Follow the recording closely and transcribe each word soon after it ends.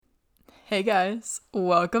Hey guys,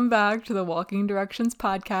 welcome back to the Walking Directions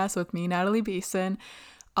podcast with me, Natalie Beeson.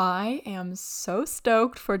 I am so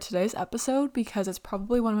stoked for today's episode because it's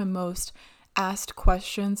probably one of my most asked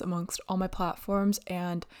questions amongst all my platforms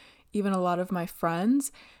and even a lot of my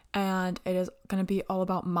friends. And it is going to be all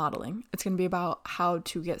about modeling. It's going to be about how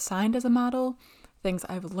to get signed as a model, things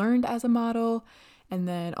I've learned as a model, and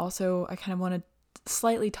then also I kind of want to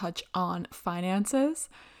slightly touch on finances.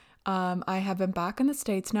 I have been back in the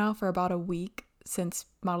States now for about a week since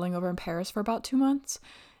modeling over in Paris for about 2 months.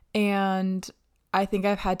 And I think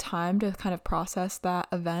I've had time to kind of process that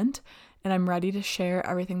event. And I'm ready to share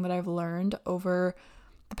everything that I've learned over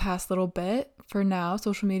the past little bit. For now,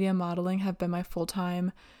 social media modeling have been my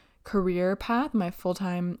full-time career path, my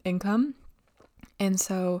full-time income. And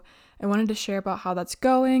so I wanted to share about how that's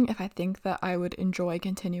going, if I think that I would enjoy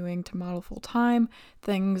continuing to model full-time,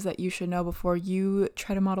 things that you should know before you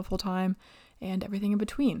try to model full-time, and everything in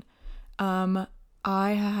between. I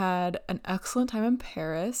had an excellent time in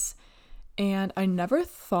Paris, and I never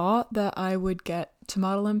thought that I would get to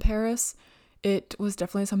model in Paris. It was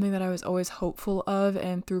definitely something that I was always hopeful of,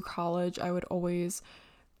 and through college, I would always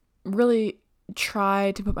really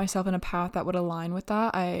try to put myself in a path that would align with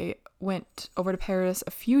that. I went over to Paris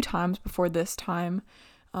a few times before this time.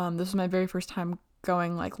 This was my very first time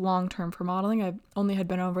going like long term for modeling. I only had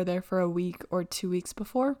been over there for a week or 2 weeks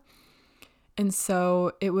before. And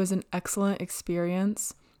so it was an excellent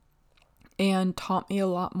experience and taught me a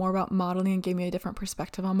lot more about modeling and gave me a different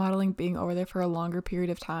perspective on modeling being over there for a longer period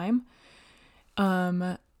of time.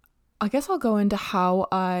 I guess I'll go into how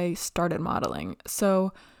I started modeling.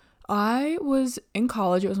 So I was in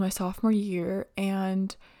college, it was my sophomore year,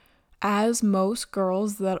 and as most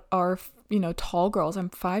girls that are, tall girls, I'm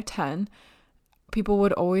 5'10", people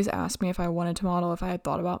would always ask me if I wanted to model, if I had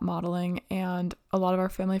thought about modeling, and a lot of our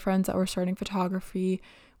family friends that were starting photography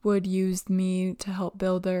would use me to help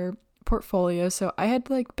build their portfolio. So I had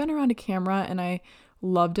been around a camera and I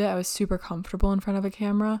loved it. I was super comfortable in front of a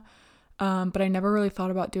camera, but I never really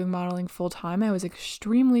thought about doing modeling full time. I was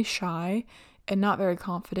extremely shy and not very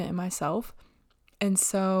confident in myself. And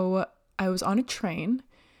so I was on a train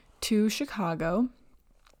to Chicago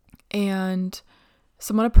and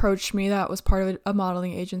someone approached me that was part of a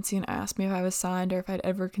modeling agency and asked me if I was signed or if I'd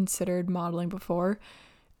ever considered modeling before.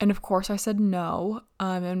 And of course I said no.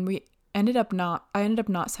 And I ended up not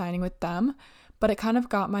signing with them, but it kind of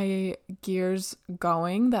got my gears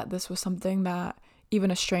going that this was something that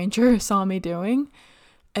even a stranger saw me doing.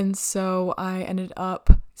 And so I ended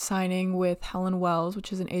up signing with Helen Wells,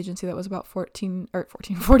 which is an agency that was about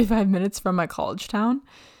 45 minutes from my college town.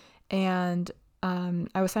 And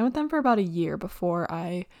I was signed with them for about a year before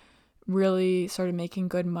I really started making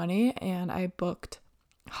good money. And I booked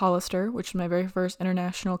Hollister, which was my very first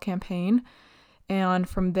international campaign. And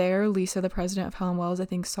from there, Lisa, the president of Helen Wells, I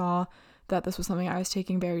think saw that this was something I was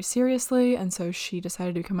taking very seriously. And so she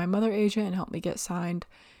decided to become my mother agent and help me get signed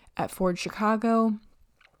at Ford Chicago.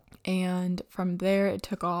 And from there it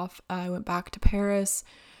took off. I went back to Paris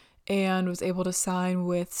and was able to sign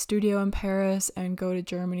with Studio in Paris and go to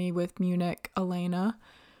Germany with Elena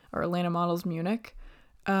Models Munich.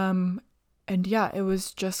 And yeah, it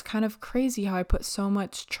was just kind of crazy how I put so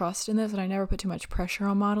much trust in this, and I never put too much pressure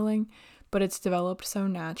on modeling, but it's developed so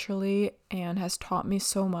naturally and has taught me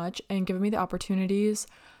so much and given me the opportunities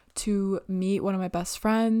to meet one of my best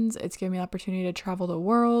friends. It's given me the opportunity to travel the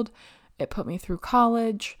world. It put me through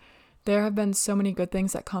college. There have been so many good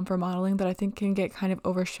things that come from modeling that I think can get kind of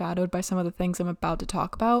overshadowed by some of the things I'm about to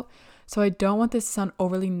talk about. So I don't want this to sound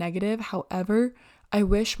overly negative. However, I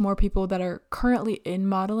wish more people that are currently in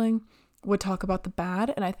modeling would talk about the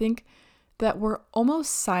bad. And I think that we're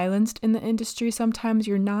almost silenced in the industry. Sometimes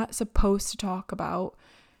you're not supposed to talk about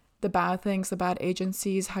the bad things, the bad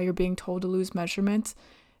agencies, how you're being told to lose measurements.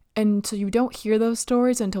 And so you don't hear those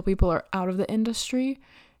stories until people are out of the industry.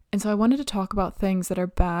 And so I wanted to talk about things that are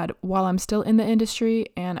bad while I'm still in the industry,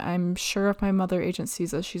 and I'm sure if my mother agent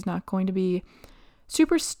sees this, she's not going to be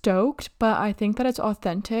super stoked, but I think that it's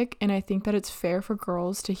authentic, and I think that it's fair for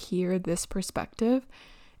girls to hear this perspective,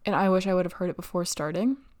 and I wish I would have heard it before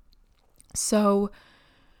starting. So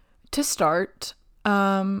to start,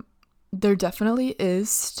 there definitely is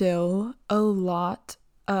still a lot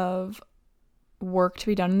of work to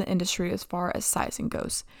be done in the industry as far as sizing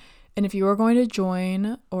goes. And if you are going to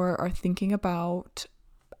join or are thinking about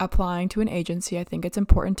applying to an agency, I think it's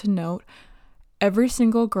important to note every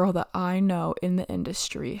single girl that I know in the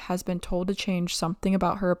industry has been told to change something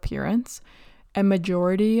about her appearance. And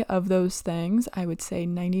majority of those things, I would say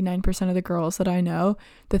 99% of the girls that I know,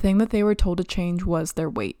 the thing that they were told to change was their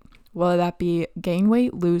weight. Whether that be gain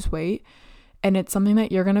weight, lose weight. And it's something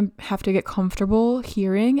that you're going to have to get comfortable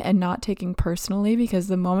hearing and not taking personally, because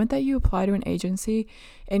the moment that you apply to an agency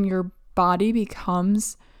and your body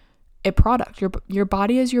becomes a product, your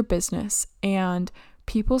body is your business, and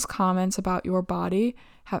people's comments about your body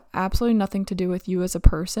have absolutely nothing to do with you as a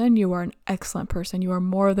person. You are an excellent person. You are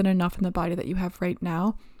more than enough in the body that you have right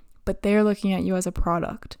now, but they're looking at you as a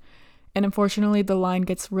product. And unfortunately, the line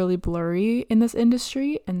gets really blurry in this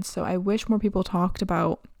industry. And so I wish more people talked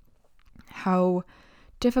about how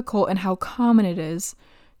difficult and how common it is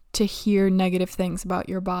to hear negative things about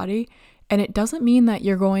your body. And it doesn't mean that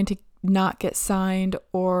you're going to not get signed,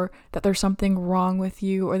 or that there's something wrong with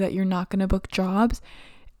you, or that you're not going to book jobs.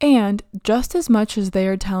 And just as much as they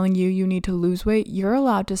are telling you you need to lose weight, you're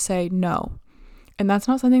allowed to say no. And that's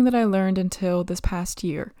not something that I learned until this past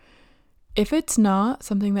year. If it's not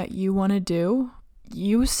something that you want to do,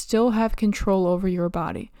 you still have control over your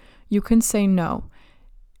body. You can say no.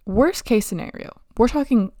 Worst case scenario, we're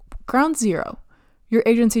talking ground zero. Your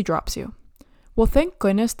agency drops you. Well, thank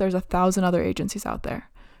goodness there's 1,000 other agencies out there.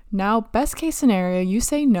 Now, best case scenario, you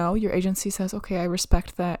say no. Your agency says, okay, I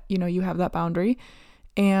respect that, you have that boundary.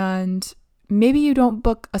 And maybe you don't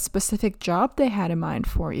book a specific job they had in mind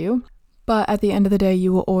for you. But at the end of the day,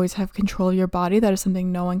 you will always have control of your body. That is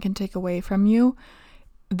something no one can take away from you.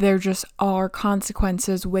 There just are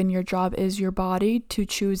consequences when your job is your body to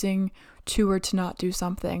choosing to or to not do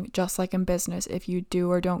something. Just like in business, if you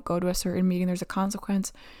do or don't go to a certain meeting, there's a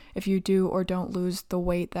consequence. If you do or don't lose the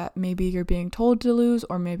weight that maybe you're being told to lose,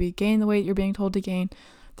 or maybe gain the weight you're being told to gain,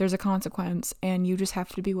 there's a consequence, and you just have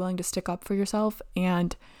to be willing to stick up for yourself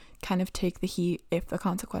and kind of take the heat if the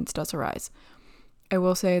consequence does arise. I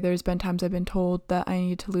will say there's been times I've been told that I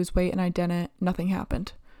need to lose weight and I didn't. Nothing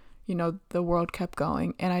happened. The world kept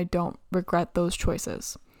going, and I don't regret those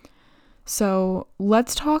choices. So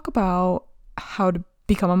let's talk about how to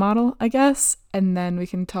become a model, I guess, and then we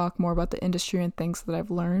can talk more about the industry and things that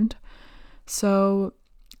I've learned. So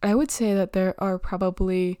I would say that there are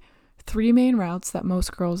probably 3 main routes that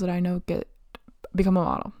most girls that I know become a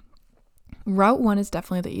model. Route 1 is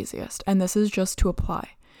definitely the easiest, and this is just to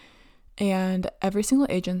apply. And every single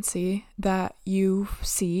agency that you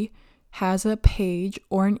see has a page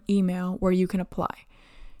or an email where you can apply.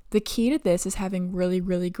 The key to this is having really,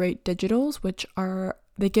 really great digitals,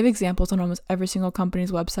 they give examples on almost every single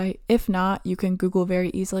company's website. If not, you can Google very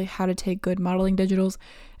easily how to take good modeling digitals,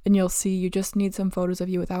 and you'll see you just need some photos of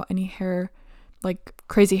you without any hair, like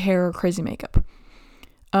crazy hair or crazy makeup.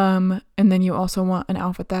 And then you also want an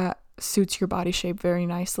outfit that suits your body shape very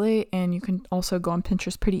nicely, and you can also go on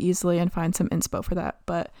Pinterest pretty easily and find some inspo for that.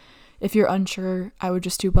 But if you're unsure, I would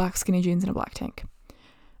just do black skinny jeans and a black tank.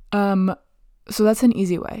 So that's an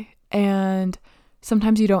easy way. And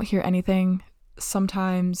sometimes you don't hear anything.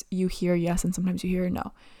 Sometimes you hear yes, and sometimes you hear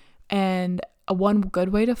no. And one good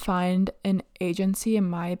way to find an agency, in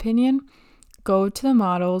my opinion, go to the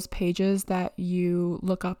models pages that you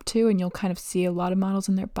look up to, and you'll kind of see a lot of models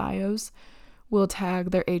in their bios will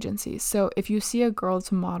tag their agencies. So if you see a girl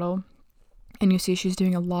that's a model and you see she's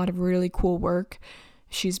doing a lot of really cool work,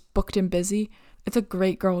 she's booked and busy, it's a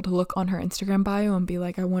great girl to look on her Instagram bio and be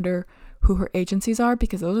like, I wonder who her agencies are,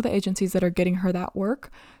 because those are the agencies that are getting her that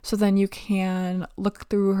work. So then you can look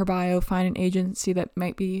through her bio, find an agency that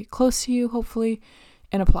might be close to you, hopefully,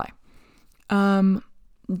 and apply.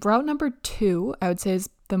 Route number 2, I would say, is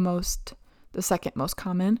the second most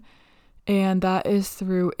common, and that is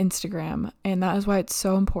through Instagram. And that is why it's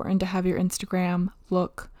so important to have your Instagram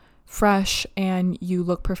look fresh and you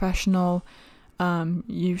look professional.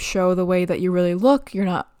 You show the way that you really look. You're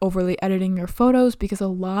not overly editing your photos, because a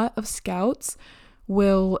lot of scouts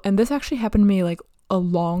will, and this actually happened to me like a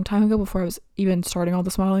long time ago before I was even starting all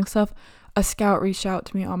this modeling stuff. A scout reached out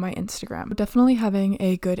to me on my Instagram. Definitely having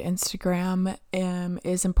a good Instagram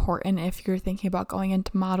is important if you're thinking about going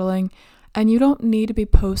into modeling, and you don't need to be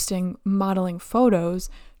posting modeling photos,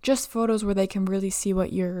 just photos where they can really see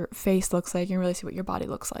what your face looks like and really see what your body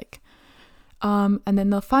looks like. And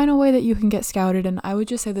then the final way that you can get scouted, and I would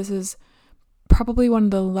just say this is probably one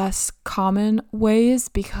of the less common ways,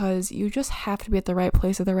 because you just have to be at the right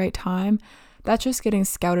place at the right time. That's just getting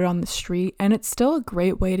scouted on the street, and it's still a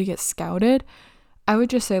great way to get scouted. I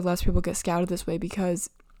would just say less people get scouted this way, because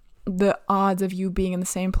the odds of you being in the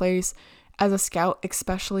same place as a scout,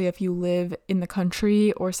 especially if you live in the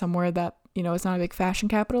country or somewhere that, is not a big fashion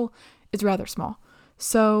capital, is rather small.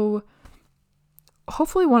 So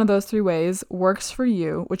hopefully one of those 3 ways works for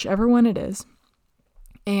you, whichever one it is.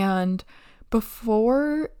 And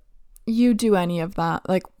before you do any of that,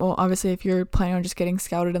 obviously if you're planning on just getting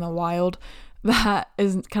scouted in the wild, that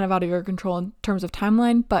is kind of out of your control in terms of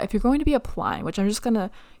timeline. But if you're going to be applying, which I'm just going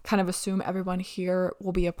to kind of assume everyone here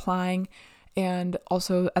will be applying and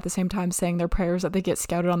also at the same time saying their prayers that they get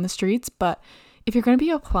scouted on the streets. But if you're going to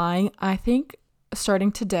be applying, I think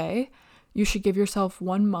starting today, you should give yourself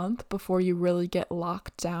 1 month before you really get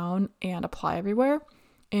locked down and apply everywhere.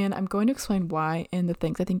 And I'm going to explain why and the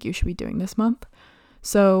things I think you should be doing this month.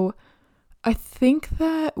 So I think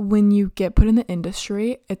that when you get put in the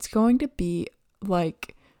industry, it's going to be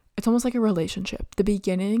like, it's almost like a relationship. The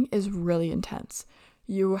beginning is really intense.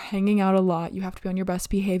 You're hanging out a lot. You have to be on your best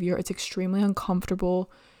behavior. It's extremely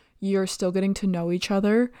uncomfortable. You're still getting to know each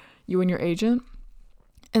other, you and your agent.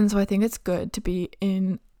 And so I think it's good to be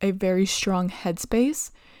in a very strong headspace.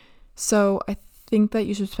 So I think that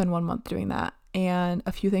you should spend 1 month doing that. And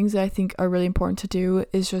a few things that I think are really important to do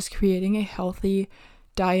is just creating a healthy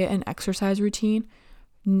diet and exercise routine,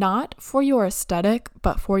 not for your aesthetic,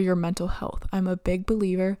 but for your mental health. I'm a big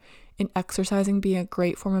believer in exercising being a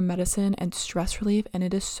great form of medicine and stress relief, and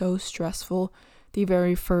it is so stressful the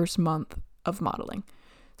very first month of modeling.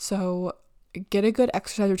 So get a good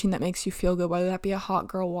exercise routine that makes you feel good, whether that be a hot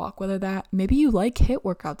girl walk, whether that maybe you like HIIT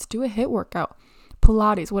workouts, do a HIIT workout,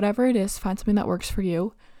 Pilates, whatever it is, find something that works for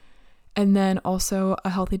you. And then also a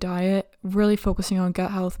healthy diet, really focusing on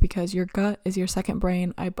gut health because your gut is your second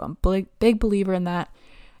brain. I'm a big believer in that.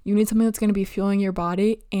 You need something that's going to be fueling your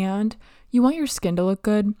body, and you want your skin to look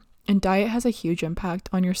good. And diet has a huge impact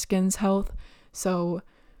on your skin's health. So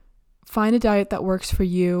find a diet that works for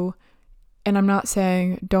you. And I'm not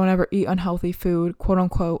saying don't ever eat unhealthy food, quote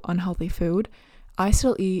unquote unhealthy food. I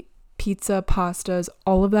still eat pizza, pastas,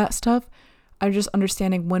 all of that stuff. I'm just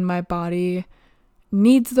understanding when my body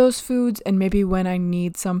needs those foods and maybe when I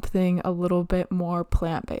need something a little bit more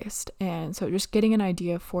plant-based. And so just getting an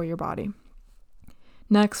idea for your body.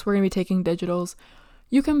 Next, we're going to be taking digitals.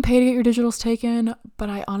 You can pay to get your digitals taken, but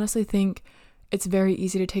I honestly think it's very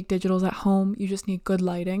easy to take digitals at home. You just need good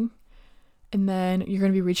lighting. And then you're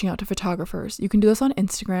going to be reaching out to photographers. You can do this on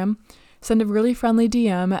Instagram. Send a really friendly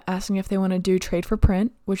DM asking if they want to do trade for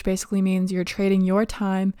print, which basically means you're trading your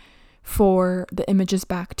time for the images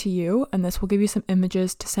back to you, and this will give you some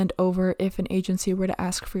images to send over if an agency were to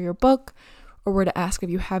ask for your book or were to ask if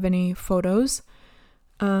you have any photos.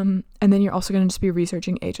 And then you're also going to just be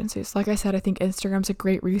researching agencies. Like I said, I think Instagram's a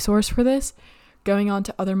great resource for this. Going on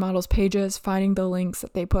to other models' pages, finding the links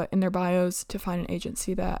that they put in their bios to find an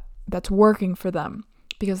agency that's working for them.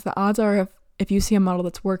 Because the odds are if you see a model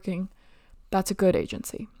that's working, that's a good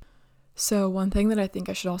agency. So one thing that I think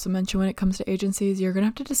I should also mention when it comes to agencies, you're going to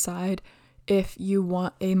have to decide if you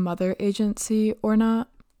want a mother agency or not.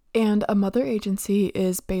 And a mother agency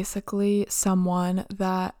is basically someone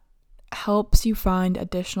that helps you find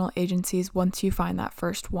additional agencies once you find that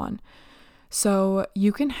first one. So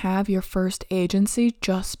you can have your first agency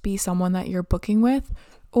just be someone that you're booking with,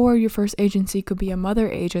 or your first agency could be a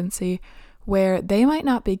mother agency where they might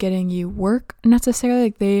not be getting you work necessarily.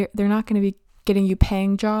 Like they're not going to be getting you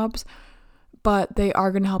paying jobs, but they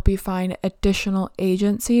are going to help you find additional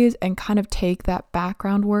agencies and kind of take that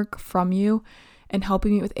background work from you and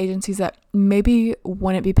helping you with agencies that maybe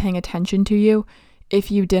wouldn't be paying attention to you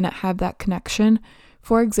if you didn't have that connection.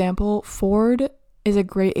 For example, Ford is a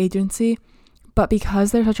great agency, but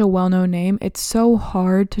because they're such a well-known name, it's so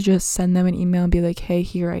hard to just send them an email and be like, hey,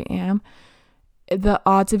 here I am. The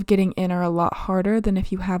odds of getting in are a lot harder than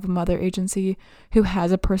if you have a mother agency who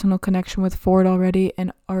has a personal connection with Ford already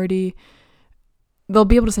and they'll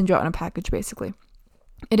be able to send you out in a package basically.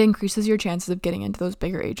 It increases your chances of getting into those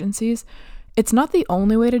bigger agencies. It's not the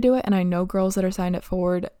only way to do it, and I know girls that are signed at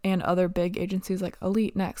Ford and other big agencies like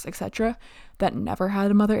Elite, Next, etc. that never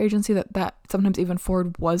had a mother agency, that sometimes even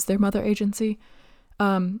Ford was their mother agency.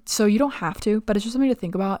 So you don't have to, but it's just something to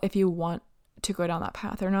think about if you want to go down that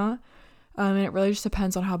path or not. And it really just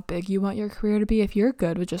depends on how big you want your career to be. If you're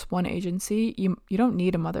good with just one agency, you don't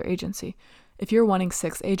need a mother agency. If you're wanting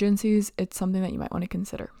 6 agencies, it's something that you might want to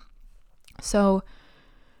consider. So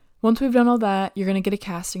once we've done all that, you're going to get a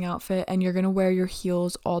casting outfit and you're going to wear your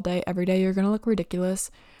heels all day, every day. You're going to look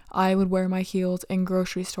ridiculous. I would wear my heels in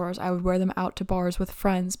grocery stores. I would wear them out to bars with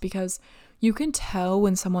friends because you can tell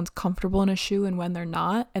when someone's comfortable in a shoe and when they're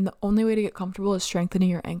not. And the only way to get comfortable is strengthening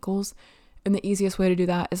your ankles. And the easiest way to do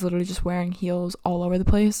that is literally just wearing heels all over the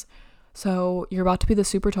place. So you're about to be the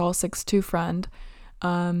super tall 6'2" friend.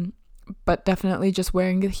 But definitely just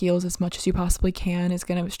wearing the heels as much as you possibly can is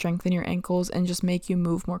going to strengthen your ankles and just make you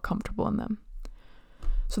move more comfortable in them.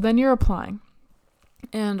 So then you're applying.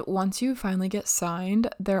 And once you finally get signed,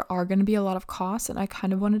 there are going to be a lot of costs. And I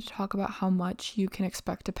kind of wanted to talk about how much you can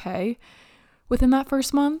expect to pay within that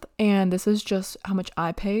first month. And this is just how much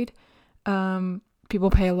I paid. People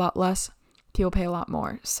pay a lot less, people pay a lot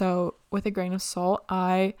more. So with a grain of salt,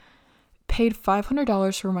 I paid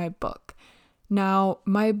 $500 for my book. Now,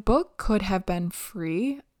 my book could have been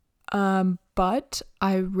free, but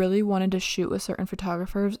I really wanted to shoot with certain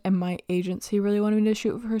photographers, and my agency really wanted me to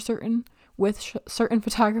shoot for certain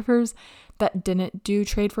photographers that didn't do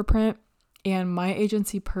trade for print. And my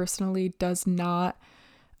agency personally does not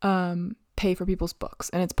pay for people's books,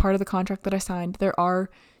 and it's part of the contract that I signed. There are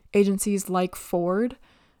agencies like Ford,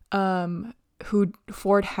 who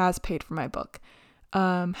Ford has paid for my book.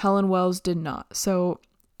 Helen Wells did not. So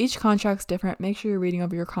each contract's different. Make sure you're reading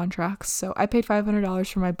over your contracts. So I paid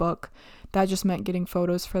 $500 for my book. That just meant getting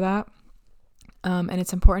photos for that. And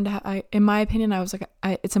it's important to in my opinion,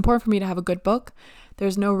 it's important for me to have a good book.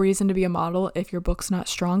 There's no reason to be a model if your book's not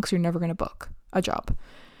strong, because you're never going to book a job.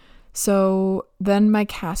 So then my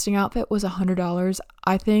casting outfit was $100.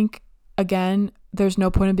 I think, again, there's no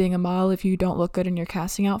point in being a model if you don't look good in your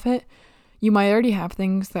casting outfit. You might already have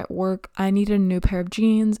things that work. I needed a new pair of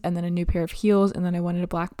jeans and then a new pair of heels, and then I wanted a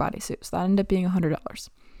black bodysuit. So that ended up being $100.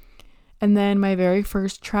 And then my very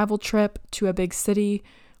first travel trip to a big city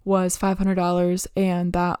was $500,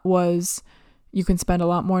 and that was, you can spend a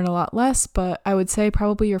lot more and a lot less, but I would say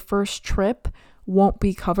probably your first trip won't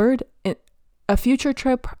be covered. A future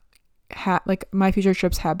trip, my future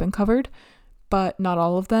trips have been covered, but not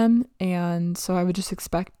all of them, and so I would just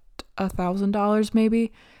expect $1,000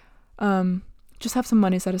 maybe. Just have some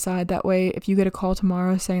money set aside. That way, if you get a call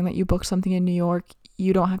tomorrow saying that you booked something in New York,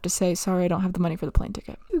 you don't have to say, sorry, I don't have the money for the plane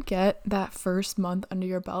ticket. You get that first month under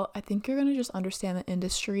your belt, I think you're going to just understand the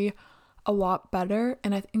industry a lot better.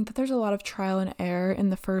 And I think that there's a lot of trial and error in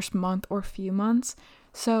the first month or few months.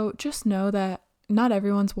 So just know that not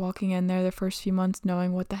everyone's walking in there the first few months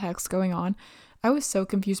knowing what the heck's going on. I was so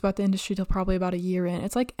confused about the industry till probably about a year in.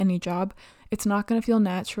 It's like any job. It's not going to feel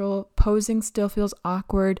natural. Posing still feels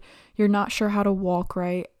awkward. You're not sure how to walk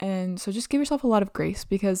right. And so just give yourself a lot of grace,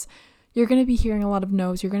 because you're going to be hearing a lot of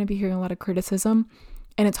no's. You're going to be hearing a lot of criticism.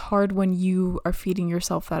 And it's hard when you are feeding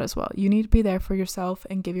yourself that as well. You need to be there for yourself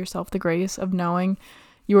and give yourself the grace of knowing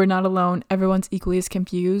you are not alone. Everyone's equally as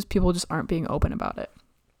confused. People just aren't being open about it.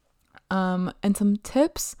 And some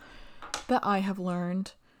tips that I have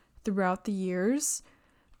learned throughout the years.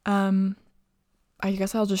 I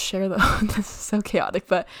guess I'll just share this is so chaotic,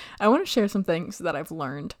 but I want to share some things that I've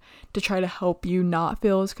learned to try to help you not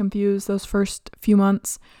feel as confused those first few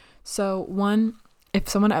months. So one, if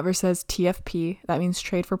someone ever says TFP, that means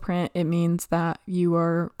trade for print. It means that you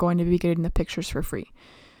are going to be getting the pictures for free.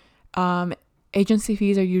 Agency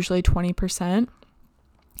fees are usually 20%,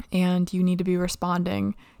 and you need to be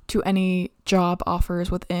responding to any job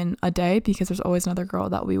offers within a day, because there's always another girl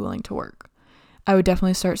that will be willing to work. I would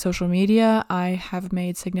definitely start social media. I have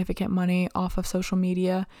made significant money off of social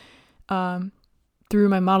media through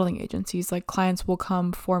my modeling agencies. Like, clients will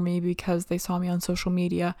come for me because they saw me on social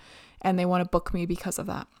media and they want to book me because of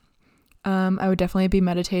that. I would definitely be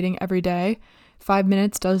meditating every day. 5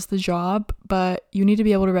 minutes does the job, but you need to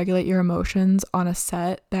be able to regulate your emotions on a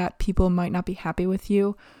set that people might not be happy with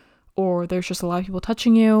you, or there's just a lot of people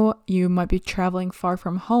touching you. You might be traveling far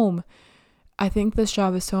from home. I think this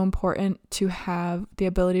job is so important to have the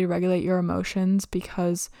ability to regulate your emotions,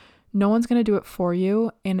 because no one's going to do it for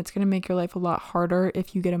you, and it's going to make your life a lot harder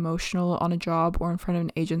if you get emotional on a job or in front of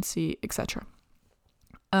an agency, etc.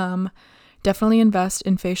 Definitely invest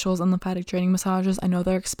in facials and lymphatic draining massages. I know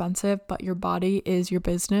they're expensive, but your body is your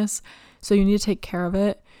business, so you need to take care of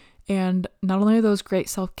it. And not only are those great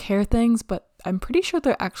self-care things, but I'm pretty sure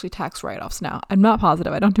they're actually tax write-offs now. I'm not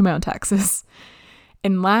positive. I don't do my own taxes.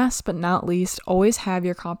 And last but not least, always have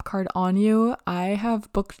your comp card on you. I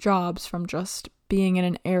have booked jobs from just being in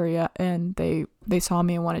an area and they saw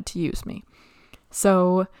me and wanted to use me.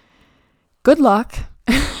 So good luck.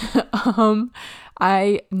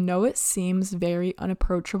 I know it seems very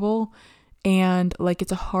unapproachable and like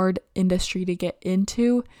it's a hard industry to get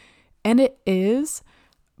into, and it is,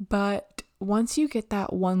 but once you get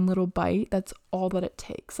that one little bite, that's all that it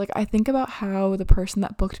takes. Like, I think about how the person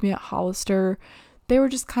that booked me at Hollister, they were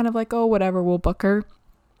just kind of like, oh, whatever, we'll book her.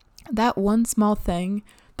 That one small thing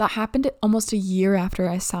that happened almost a year after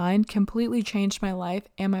I signed completely changed my life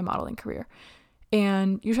and my modeling career.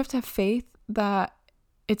 And you just have to have faith that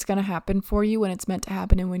it's going to happen for you when it's meant to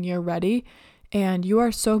happen and when you're ready. And you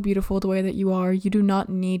are so beautiful the way that you are. You do not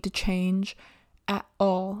need to change at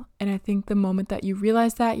all. And I think the moment that you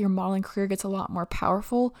realize that, your modeling career gets a lot more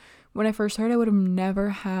powerful. When I first started, I would have never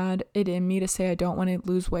had it in me to say I don't want to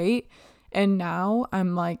lose weight. And now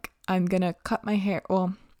I'm like, I'm going to cut my hair.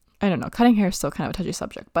 Well, I don't know. Cutting hair is still kind of a touchy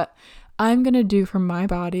subject, but I'm going to do for my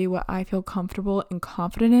body what I feel comfortable and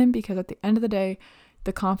confident in, because at the end of the day,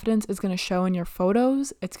 the confidence is going to show in your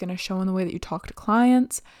photos. It's going to show in the way that you talk to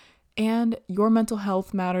clients, and your mental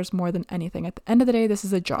health matters more than anything. At the end of the day, this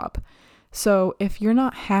is a job. So if you're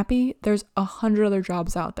not happy, there's 100 other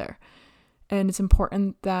jobs out there. And it's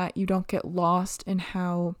important that you don't get lost in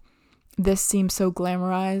how this seems so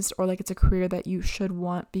glamorized, or like it's a career that you should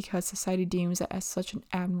want because society deems it as such an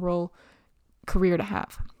admirable career to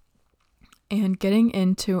have. And getting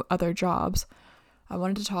into other jobs, I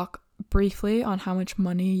wanted to talk briefly on how much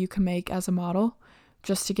money you can make as a model,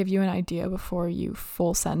 just to give you an idea before you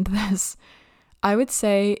full send this. I would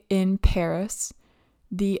say in Paris,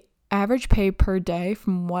 the average pay per day,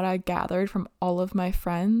 from what I gathered from all of my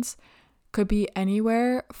friends, could be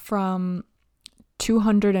anywhere from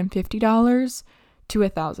 $250 to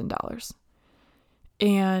 $1,000.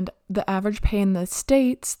 And the average pay in the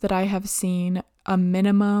States that I have seen, a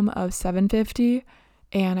minimum of $750,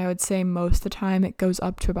 and I would say most of the time it goes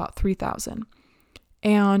up to about $3,000.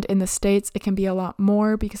 And in the States, it can be a lot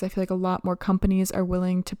more, because I feel like a lot more companies are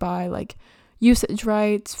willing to buy like usage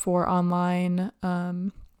rights for online,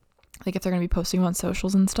 like if they're going to be posting on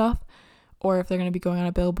socials and stuff, or if they're going to be going on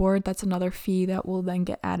a billboard, that's another fee that will then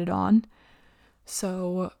get added on.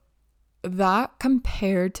 So that,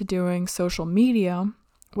 compared to doing social media,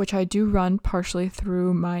 which I do run partially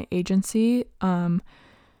through my agency,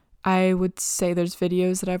 I would say there's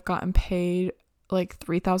videos that I've gotten paid like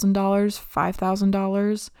 $3,000,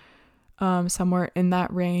 $5,000, somewhere in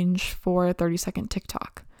that range for a 30-second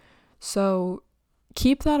TikTok. So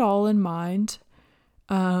keep that all in mind.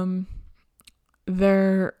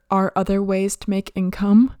 There are other ways to make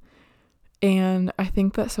income, and I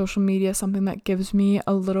think that social media is something that gives me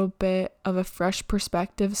a little bit of a fresh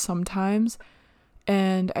perspective sometimes.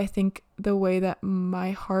 And I think the way that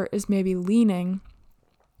my heart is maybe leaning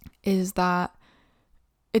is that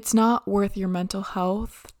it's not worth your mental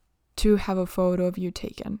health to have a photo of you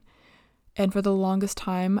taken. And for the longest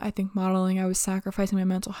time, I think modeling, I was sacrificing my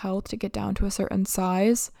mental health to get down to a certain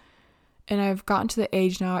size. And I've gotten to the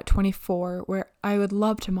age now at 24 where I would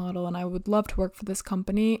love to model and I would love to work for this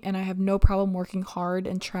company, and I have no problem working hard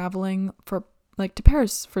and traveling for like to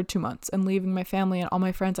Paris for 2 months and leaving my family and all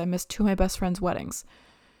my friends. I missed 2 of my best friends' weddings.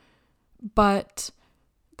 But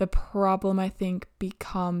the problem, I think,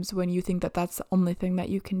 becomes when you think that that's the only thing that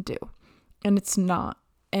you can do, and it's not.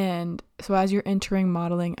 And so as you're entering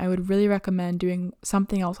modeling, I would really recommend doing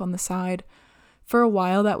something else on the side. For a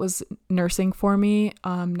while, that was nursing for me.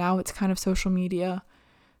 Now it's kind of social media.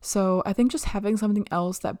 So I think just having something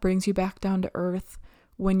else that brings you back down to earth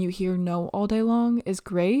when you hear no all day long is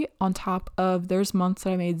great. On top of, there's months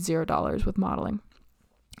that I made $0 with modeling,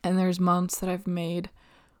 and there's months that I've made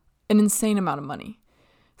an insane amount of money.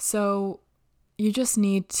 So you just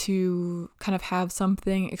need to kind of have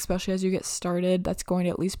something, especially as you get started, that's going to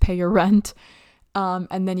at least pay your rent,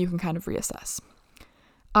 and then you can kind of reassess.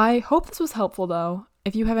 I hope this was helpful, though.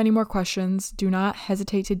 If you have any more questions, do not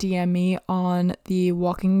hesitate to DM me on the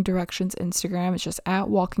Walking Directions Instagram. It's just at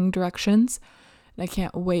Walking Directions. And I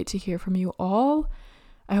can't wait to hear from you all.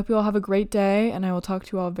 I hope you all have a great day, and I will talk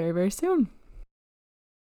to you all very, very soon.